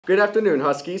Good afternoon,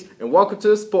 Huskies, and welcome to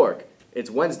the Spork.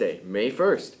 It's Wednesday, May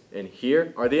 1st, and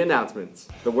here are the announcements.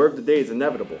 The word of the day is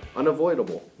inevitable,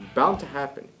 unavoidable, bound to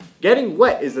happen. Getting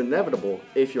wet is inevitable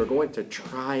if you're going to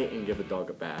try and give a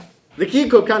dog a bath. The Key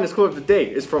Code Kindness Quote of the day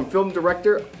is from film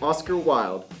director Oscar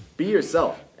Wilde. Be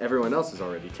yourself, everyone else is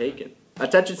already taken.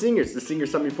 Attention seniors, the senior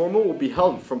semi-formal will be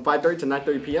held from 5:30 to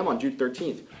 9:30 p.m. on June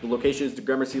 13th. The location is the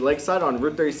Gramercy Lakeside on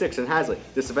Route 36 in Hazlitt.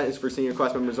 This event is for senior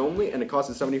class members only, and it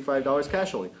costs $75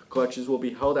 cash only. Collections will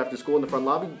be held after school in the front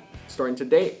lobby starting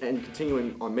today and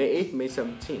continuing on May 8th and May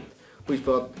 17th. Please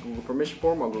fill out the Google permission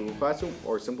form on Google Classroom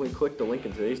or simply click the link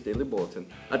in today's daily bulletin.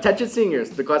 Attention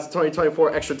seniors, the class of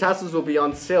 2024 extra tassels will be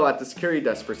on sale at the security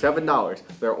desk for $7.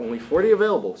 There are only 40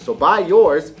 available, so buy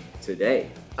yours today.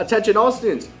 Attention all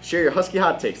students, share your Husky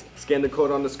hot takes, scan the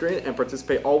code on the screen, and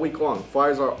participate all week long.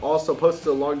 Flyers are also posted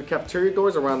along the cafeteria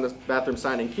doors, around the bathroom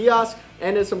sign and kiosk,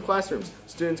 and in some classrooms.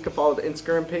 Students can follow the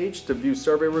Instagram page to view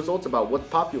survey results about what's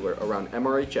popular around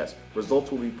MRHS.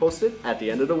 Results will be posted at the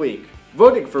end of the week.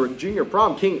 Voting for Junior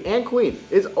Prom King and Queen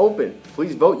is open.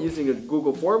 Please vote using a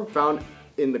Google form found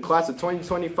in the Class of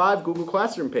 2025 Google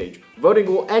Classroom page. Voting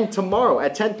will end tomorrow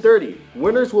at 10:30.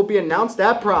 Winners will be announced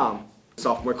at prom.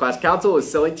 Sophomore Class Council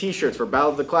is selling t-shirts for Battle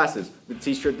of the Classes. The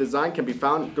t-shirt design can be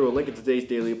found through a link in today's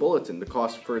daily bulletin. The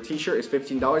cost for a t-shirt is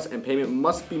 $15 and payment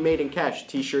must be made in cash.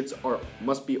 T-shirts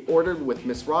must be ordered with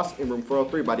Miss Ross in room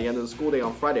 403 by the end of the school day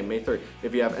on Friday, May 3rd.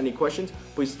 If you have any questions,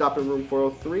 please stop in room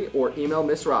 403 or email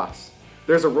Miss Ross.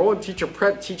 There's a role in teacher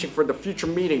prep teaching for the future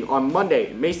meeting on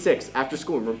Monday, May 6th after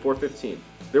school in room 415.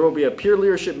 There will be a peer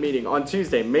leadership meeting on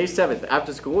Tuesday, May 7th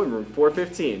after school in room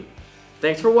 415.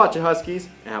 Thanks for watching, Huskies,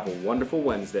 and have a wonderful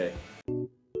Wednesday.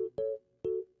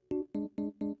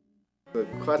 The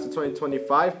class of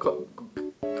 2025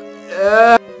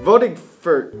 voting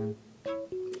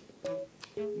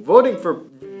for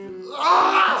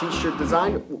t-shirt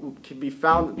design can be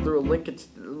found through a link.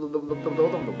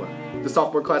 The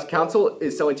sophomore class council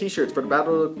is selling t-shirts for the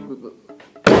battle.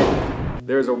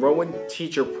 There's a Rowan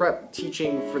teacher prep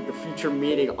teaching for the future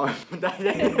meeting on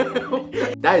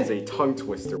that is a tongue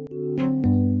twister.